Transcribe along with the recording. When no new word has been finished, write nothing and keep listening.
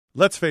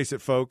Let's face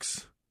it,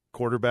 folks.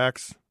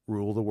 Quarterbacks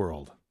rule the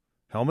world.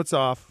 Helmets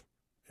off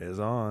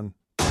is on.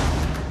 All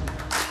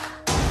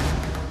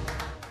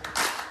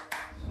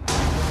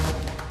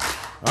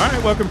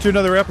right, welcome to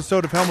another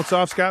episode of Helmets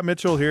Off. Scott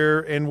Mitchell here,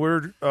 and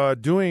we're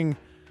doing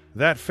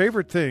that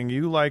favorite thing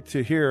you like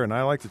to hear and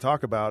I like to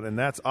talk about, and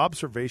that's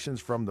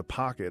observations from the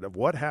pocket of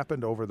what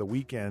happened over the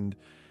weekend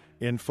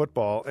in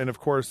football. And, of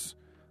course,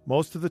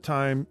 most of the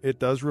time it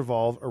does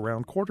revolve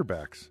around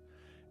quarterbacks.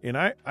 And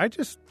I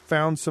just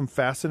found some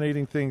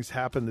fascinating things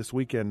happen this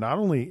weekend, not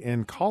only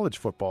in college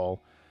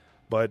football,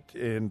 but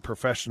in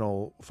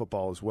professional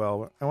football as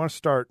well. I want to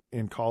start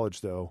in college,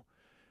 though.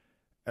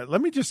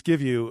 Let me just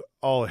give you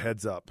all a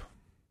heads up.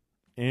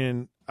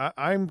 And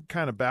I'm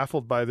kind of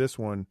baffled by this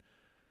one,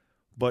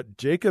 but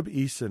Jacob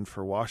Eason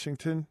for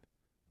Washington,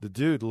 the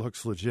dude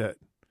looks legit.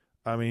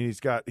 I mean, he's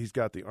got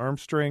the arm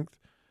strength.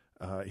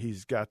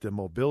 He's got the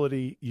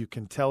mobility. You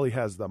can tell he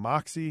has the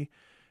moxie.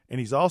 And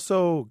he's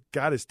also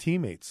got his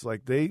teammates.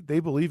 Like, they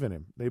believe in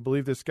him. They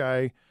believe this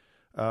guy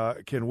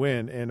can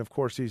win. And, of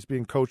course, he's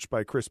being coached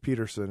by Chris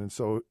Peterson. And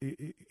so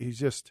he's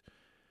just,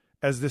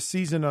 as this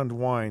season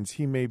unwinds,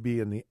 he may be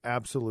in the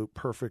absolute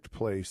perfect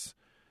place.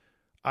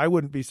 I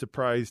wouldn't be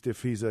surprised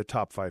if he's a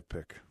top 5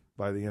 pick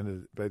by the end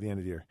of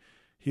the year.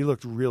 He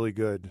looked really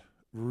good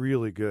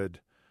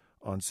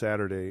on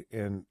Saturday.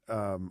 And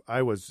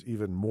I was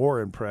even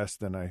more impressed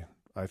than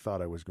I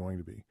thought I was going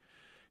to be.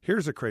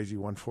 Here's a crazy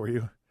one for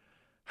you.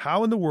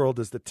 How in the world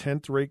does the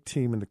 10th-ranked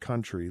team in the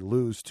country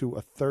lose to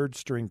a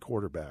third-string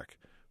quarterback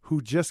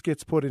who just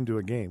gets put into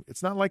a game?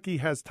 It's not like he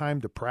has time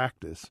to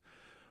practice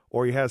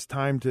or he has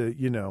time to,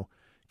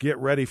 get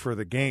ready for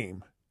the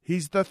game.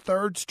 He's the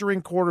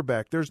third-string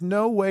quarterback. There's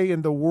no way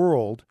in the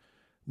world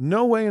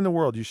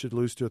you should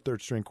lose to a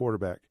third-string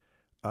quarterback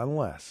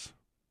unless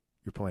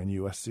you're playing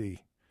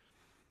USC.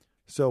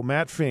 So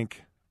Matt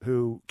Fink,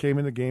 who came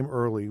in the game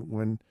early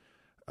when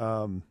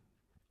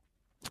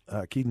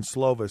Keaton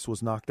Slovis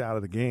was knocked out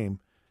of the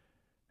game,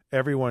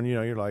 everyone,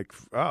 you're like,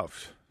 oh,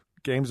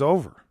 game's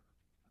over.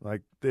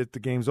 Like, the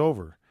game's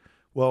over.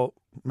 Well,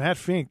 Matt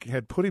Fink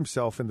had put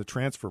himself in the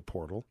transfer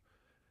portal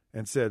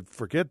and said,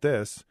 forget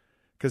this,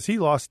 because he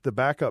lost the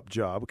backup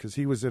job because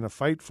he was in a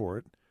fight for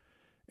it.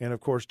 And, of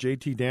course,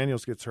 JT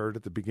Daniels gets hurt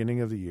at the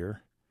beginning of the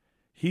year.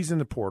 He's in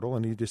the portal,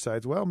 and he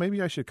decides, well,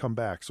 maybe I should come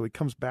back. So he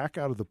comes back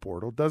out of the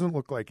portal. Doesn't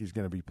look like he's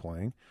going to be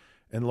playing.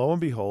 And lo and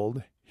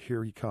behold,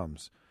 here he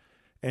comes.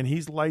 And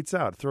he's lights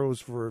out, throws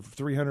for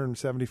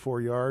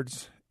 374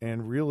 yards,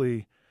 and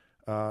really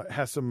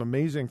has some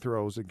amazing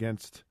throws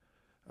against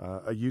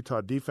a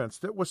Utah defense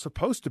that was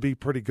supposed to be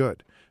pretty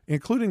good,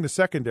 including the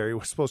secondary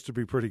was supposed to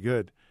be pretty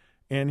good.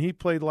 And he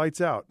played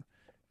lights out.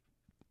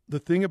 The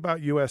thing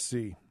about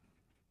USC,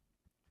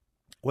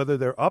 whether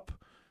they're up,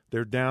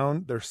 they're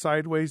down, they're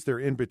sideways, they're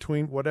in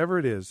between, whatever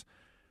it is,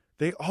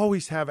 they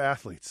always have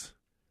athletes.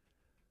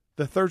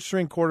 The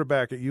third-string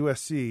quarterback at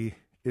USC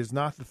is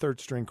not the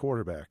third-string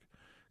quarterback.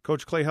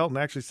 Coach Clay Helton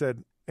actually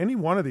said any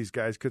one of these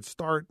guys could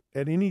start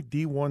at any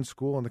D1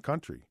 school in the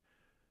country.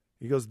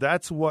 He goes,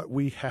 that's what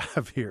we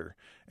have here.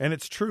 And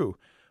it's true,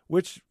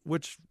 which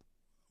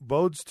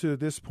bodes to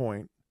this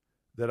point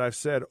that I've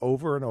said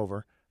over and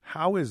over.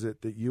 How is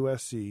it that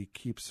USC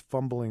keeps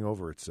fumbling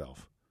over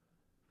itself?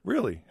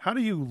 Really, how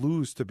do you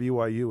lose to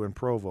BYU and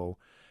Provo?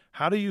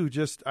 How do you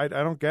just – I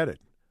don't get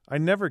it. I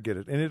never get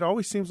it. And it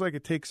always seems like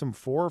it takes them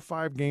 4 or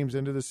 5 games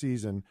into the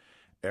season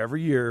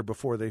every year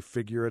before they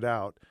figure it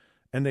out.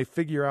 And they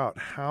figure out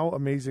how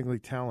amazingly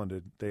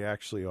talented they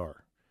actually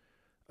are.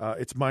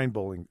 It's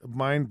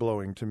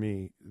mind-blowing to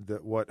me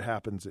that what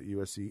happens at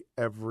USC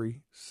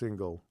every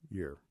single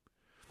year.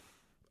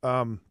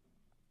 How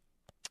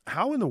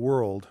in the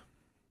world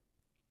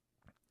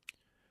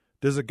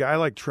does a guy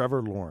like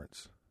Trevor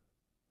Lawrence,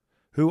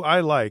 who I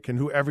like and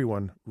who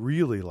everyone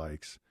really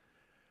likes,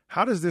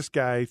 how does this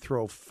guy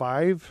throw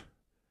 5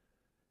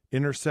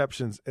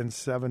 interceptions and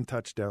 7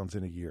 touchdowns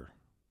in a year?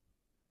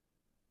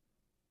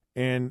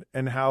 And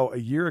how a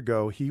year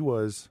ago he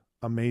was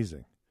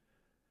amazing.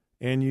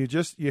 And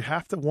you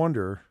have to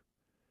wonder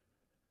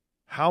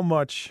how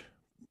much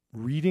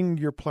reading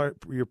your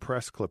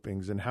press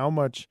clippings and how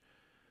much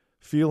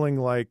feeling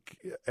like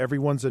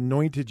everyone's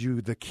anointed you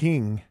the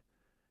king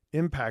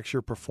impacts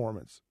your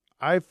performance.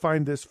 I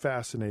find this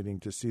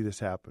fascinating to see this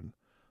happen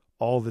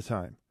all the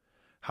time.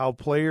 How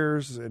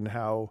players and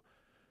how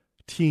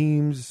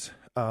teams,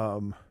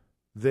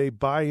 they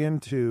buy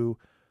into,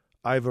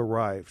 I've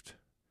arrived.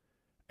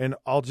 And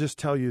I'll just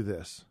tell you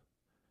this.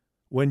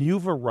 When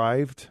you've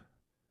arrived,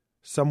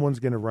 someone's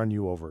going to run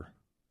you over.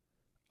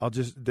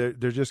 They're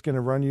just going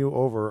to run you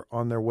over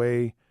on their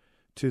way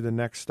to the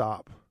next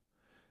stop.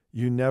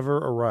 You never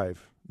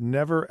arrive.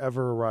 Never,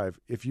 ever arrive.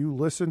 If you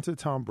listen to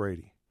Tom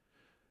Brady,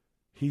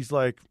 he's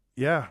like,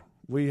 yeah,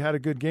 we had a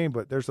good game,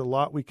 but there's a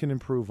lot we can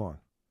improve on.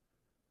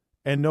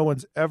 And no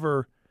one's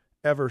ever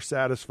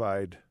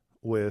satisfied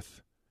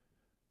with,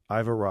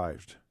 I've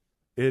arrived.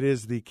 It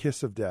is the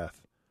kiss of death.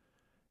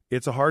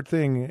 It's a hard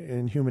thing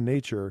in human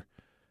nature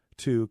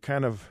to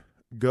kind of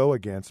go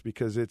against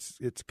because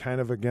it's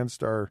kind of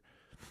against our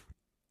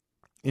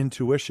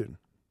intuition.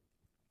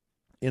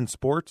 In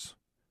sports,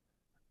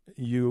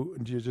 you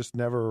just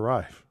never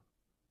arrive.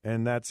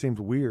 And that seems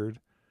weird,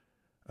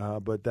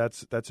 but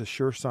that's a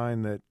sure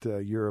sign that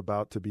you're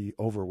about to be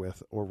over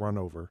with or run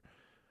over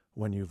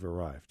when you've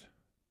arrived.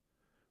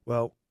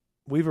 Well,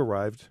 we've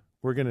arrived.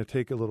 We're going to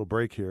take a little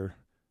break here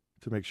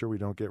to make sure we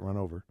don't get run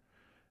over.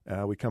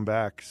 We come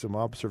back, some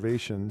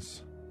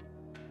observations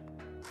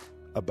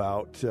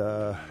about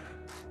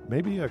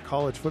maybe a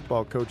college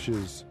football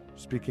coach's,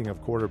 speaking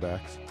of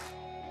quarterbacks,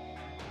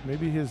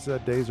 maybe his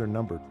days are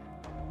numbered.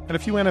 And a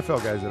few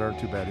NFL guys that aren't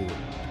too bad either.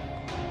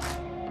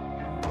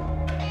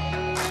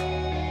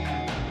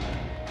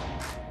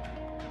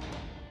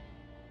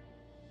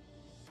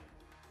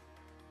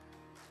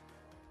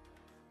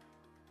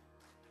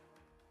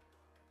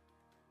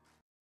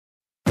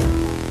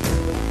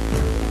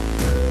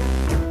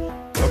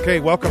 Okay,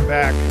 welcome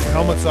back.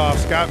 Helmets off.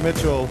 Scott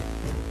Mitchell.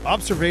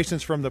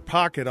 Observations from the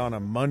pocket on a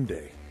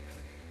Monday.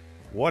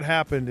 What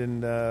happened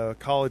in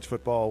college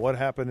football? What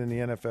happened in the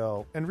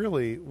NFL? And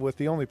really, with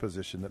the only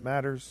position that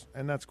matters,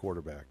 and that's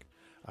quarterback.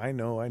 I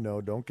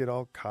know. Don't get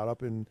all caught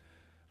up in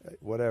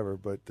whatever,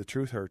 but the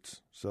truth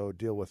hurts, so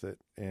deal with it.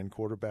 And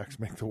quarterbacks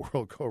make the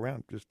world go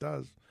around. It just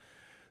does.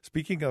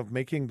 Speaking of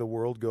making the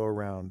world go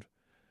around,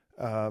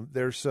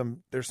 there's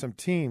some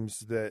teams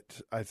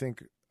that I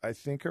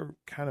think are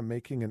kind of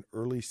making an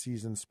early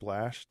season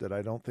splash that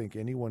I don't think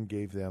anyone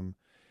gave them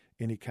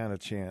any kind of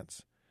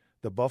chance.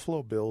 The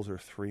Buffalo Bills are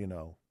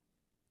 3-0.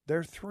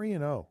 They're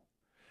 3-0.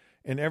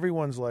 And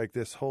everyone's like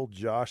this whole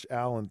Josh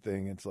Allen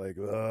thing. It's like,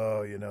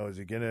 oh,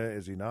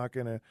 is he not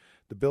gonna?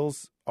 The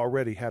Bills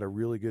already had a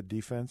really good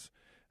defense,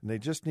 and they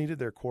just needed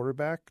their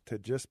quarterback to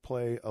just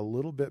play a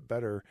little bit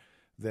better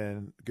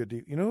than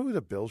good. You know who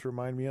the Bills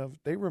remind me of?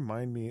 They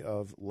remind me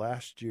of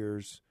last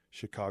year's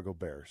Chicago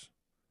Bears.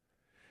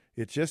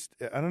 It's just,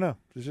 I don't know.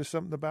 There's just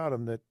something about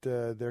them that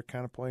they're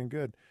kind of playing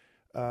good.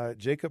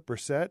 Jacob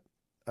Brissett,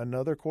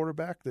 another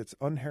quarterback that's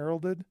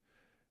unheralded.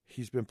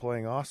 He's been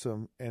playing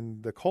awesome.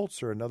 And the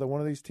Colts are another one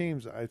of these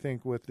teams, I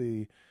think, with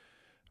the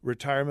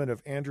retirement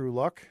of Andrew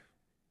Luck.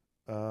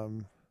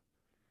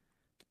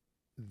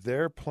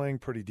 They're playing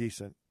pretty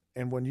decent.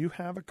 And when you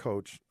have a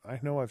coach, I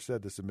know I've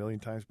said this a million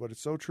times, but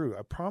it's so true.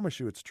 I promise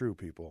you it's true,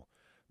 people.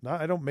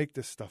 I don't make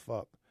this stuff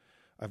up.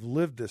 I've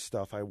lived this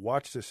stuff. I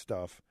watch this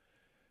stuff.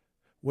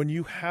 When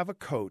you have a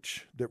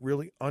coach that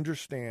really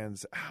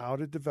understands how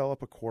to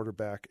develop a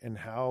quarterback and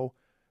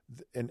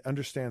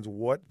understands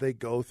what they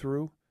go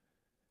through,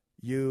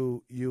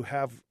 you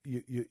have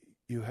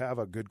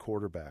a good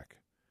quarterback.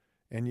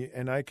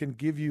 And I can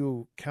give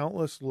you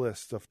countless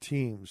lists of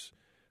teams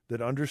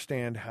that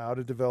understand how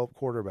to develop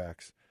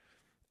quarterbacks.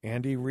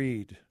 Andy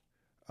Reid,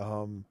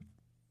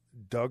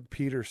 Doug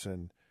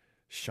Peterson,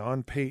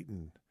 Sean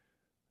Payton,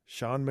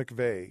 Sean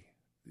McVay.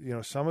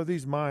 Some of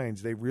these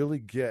minds, they really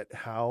get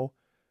how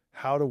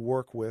to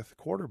work with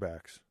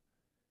quarterbacks.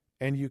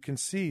 And you can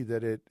see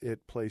that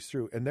it plays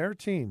through. And they're a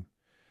team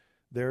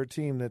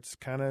that's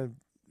kind of,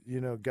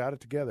 got it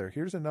together.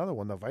 Here's another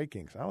one, the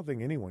Vikings. I don't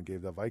think anyone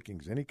gave the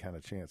Vikings any kind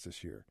of chance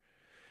this year.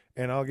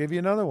 And I'll give you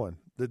another one,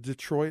 the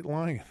Detroit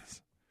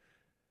Lions.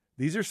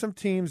 These are some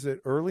teams that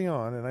early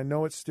on, and I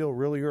know it's still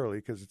really early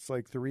because it's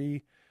like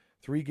three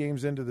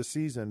games into the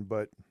season,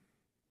 but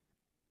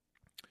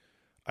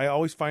I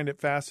always find it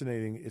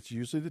fascinating. It's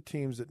usually the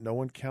teams that no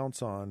one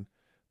counts on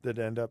that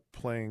end up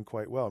playing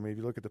quite well. I mean, if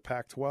you look at the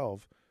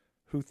Pac-12,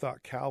 who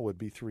thought Cal would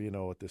be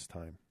 3-0 at this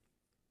time?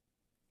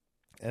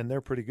 And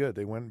they're pretty good.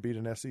 They went and beat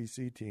an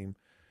SEC team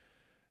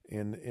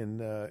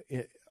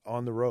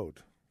on the road.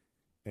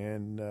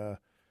 And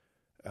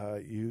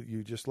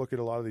you just look at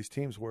a lot of these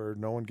teams where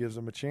no one gives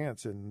them a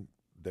chance, and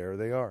there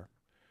they are.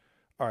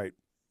 All right,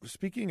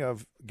 speaking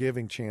of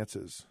giving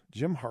chances,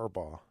 Jim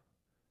Harbaugh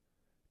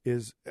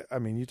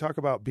you talk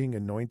about being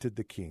anointed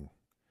the king.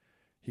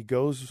 He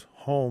goes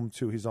home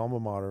to his alma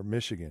mater,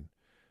 Michigan.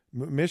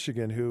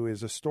 Michigan, who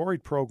is a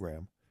storied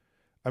program.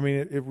 I mean,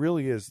 it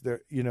really is.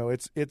 There,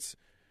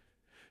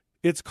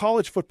 it's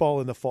college football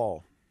in the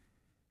fall.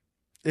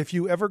 If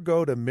you ever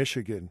go to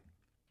Michigan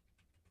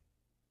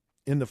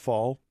in the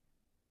fall,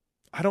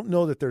 I don't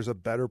know that there's a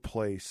better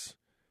place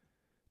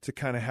to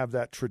kind of have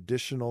that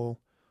traditional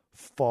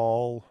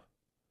fall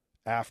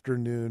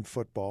afternoon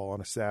football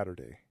on a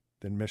Saturday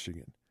than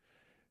Michigan.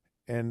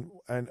 And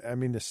I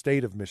mean the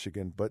state of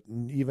Michigan, but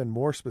even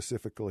more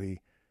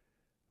specifically,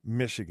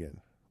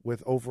 Michigan,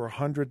 with over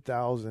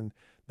 100,000,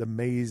 the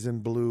maize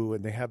and blue,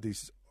 and they have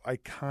these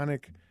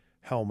iconic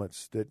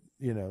helmets that,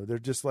 they're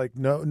just like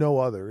no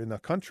other in the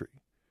country.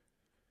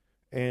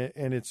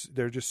 And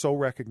they're just so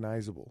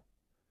recognizable.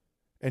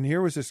 And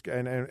here was this guy,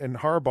 and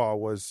Harbaugh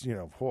was,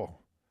 whoa.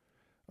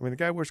 I mean, the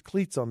guy wears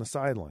cleats on the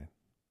sideline.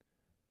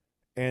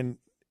 And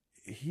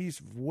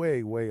he's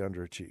way, way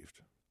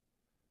underachieved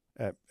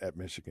at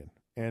Michigan.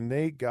 And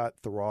they got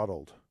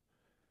throttled.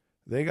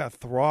 They got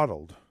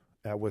throttled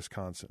at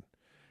Wisconsin.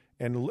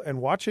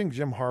 And watching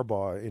Jim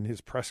Harbaugh in his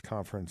press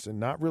conference and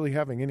not really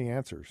having any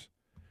answers.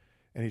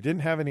 And he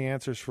didn't have any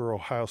answers for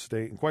Ohio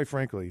State. And quite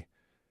frankly,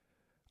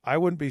 I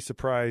wouldn't be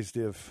surprised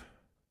if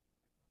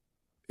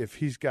if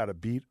he's got to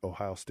beat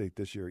Ohio State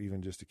this year,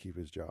 even just to keep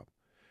his job,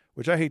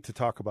 which I hate to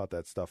talk about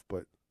that stuff,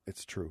 but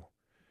it's true.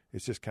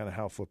 It's just kind of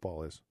how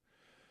football is.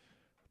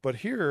 But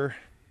here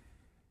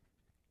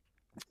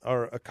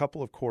are a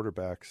couple of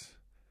quarterbacks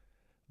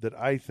that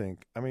I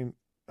think, I mean,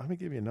 let me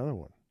give you another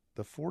one.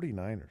 The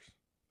 49ers.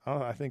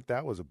 I think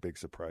that was a big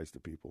surprise to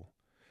people.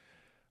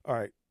 All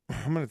right,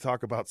 I'm going to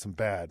talk about some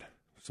bad.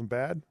 Some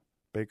bad?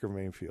 Baker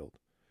Mayfield.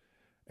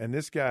 And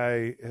this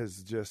guy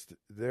has just,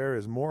 there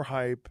is more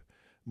hype,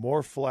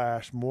 more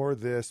flash, more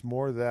this,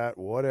 more that,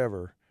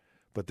 whatever.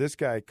 But this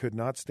guy could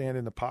not stand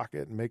in the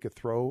pocket and make a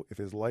throw if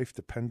his life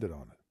depended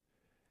on it.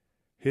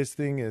 His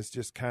thing is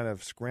just kind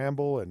of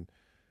scramble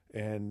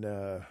and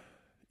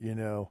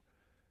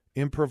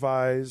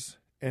improvise,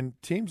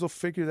 and teams will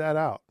figure that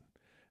out.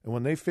 And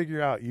when they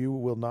figure out you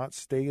will not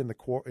stay in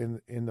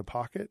the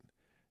pocket,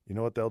 you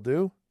know what they'll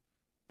do?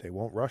 They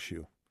won't rush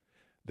you.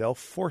 They'll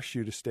force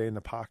you to stay in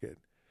the pocket.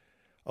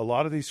 A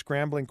lot of these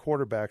scrambling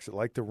quarterbacks that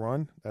like to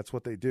run, that's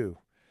what they do.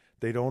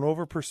 They don't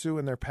over pursue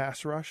in their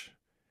pass rush,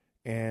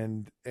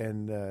 and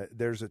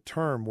there's a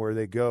term where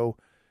they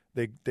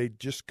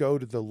just go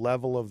to the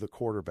level of the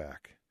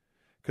quarterback.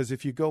 Because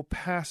if you go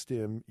past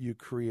him, you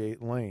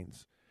create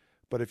lanes.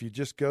 But if you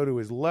just go to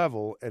his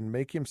level and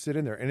make him sit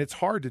in there, and it's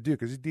hard to do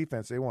because his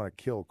defense, they want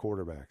to kill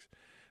quarterbacks.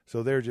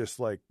 So they're just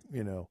like,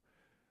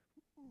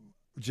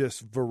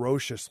 just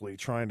ferociously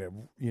trying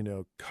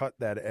to, cut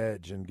that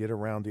edge and get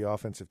around the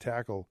offensive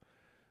tackle.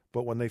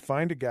 But when they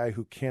find a guy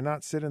who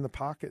cannot sit in the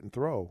pocket and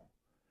throw,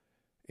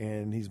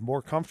 and he's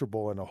more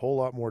comfortable and a whole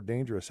lot more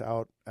dangerous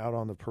out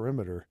on the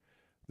perimeter,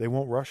 they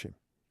won't rush him.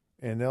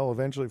 And they'll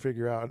eventually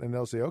figure out, and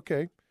they'll say,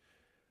 okay,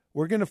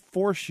 we're going to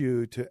force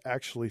you to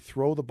actually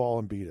throw the ball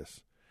and beat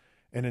us.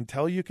 And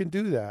until you can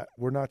do that,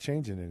 we're not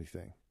changing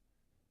anything.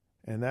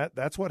 And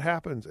that's what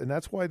happens. And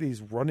that's why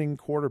these running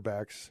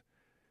quarterbacks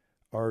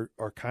are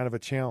kind of a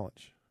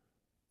challenge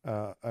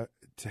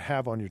to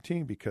have on your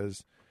team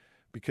because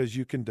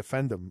you can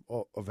defend them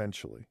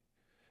eventually.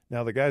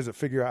 Now, the guys that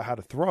figure out how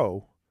to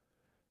throw,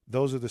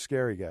 those are the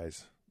scary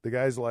guys. The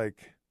guys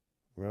like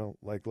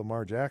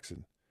Lamar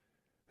Jackson,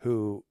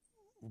 who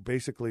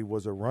basically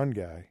was a run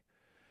guy.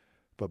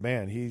 But,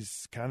 man,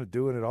 he's kind of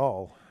doing it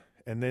all.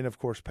 And then, of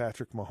course,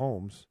 Patrick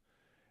Mahomes.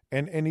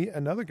 And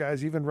another guy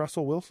is even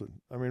Russell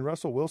Wilson. I mean,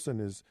 Russell Wilson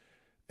is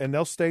 – and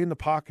they'll stay in the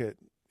pocket.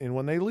 And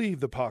when they leave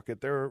the pocket,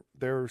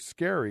 they're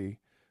scary,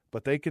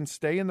 but they can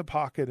stay in the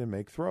pocket and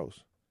make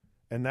throws.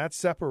 And that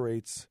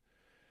separates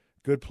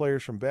good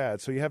players from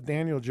bad. So you have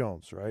Daniel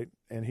Jones, right?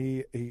 And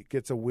he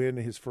gets a win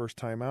his first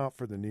time out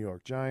for the New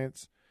York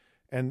Giants.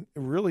 And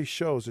it really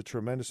shows a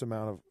tremendous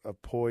amount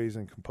of poise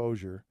and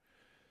composure.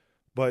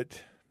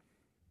 But –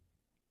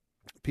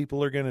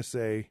 people are going to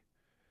say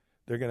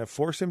they're going to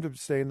force him to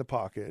stay in the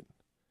pocket,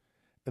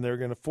 and they're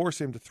going to force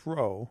him to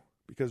throw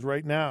because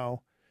right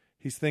now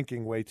he's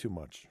thinking way too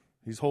much.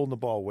 He's holding the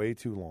ball way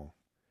too long.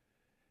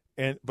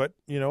 But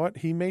you know what?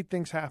 He made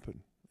things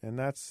happen, and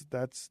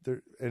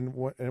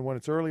when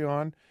it's early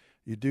on,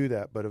 you do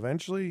that. But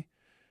eventually,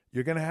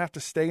 you're going to have to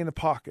stay in the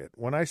pocket.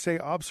 When I say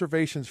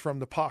observations from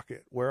the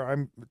pocket,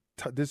 where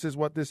this is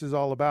what this is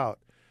all about.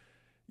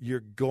 You're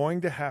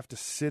going to have to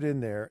sit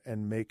in there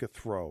and make a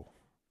throw.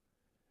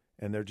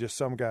 And there are just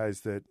some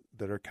guys that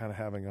are kind of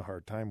having a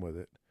hard time with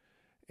it.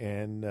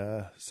 And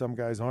some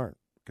guys aren't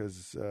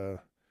because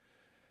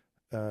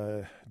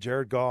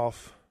Jared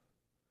Goff,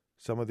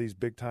 some of these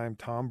big-time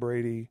Tom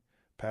Brady,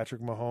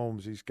 Patrick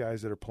Mahomes, these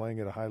guys that are playing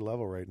at a high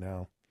level right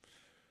now,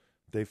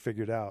 they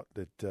figured out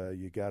that if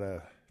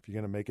you're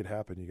going to make it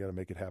happen, you got to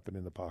make it happen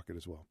in the pocket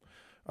as well.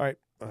 All right,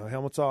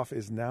 Helmets Off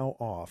is now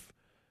off.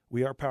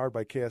 We are powered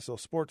by KSL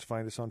Sports.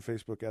 Find us on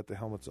Facebook at the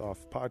Helmets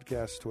Off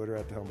Podcast, Twitter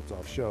at the Helmets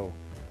Off Show.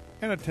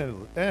 And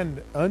until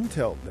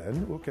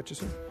then, we'll catch you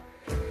soon.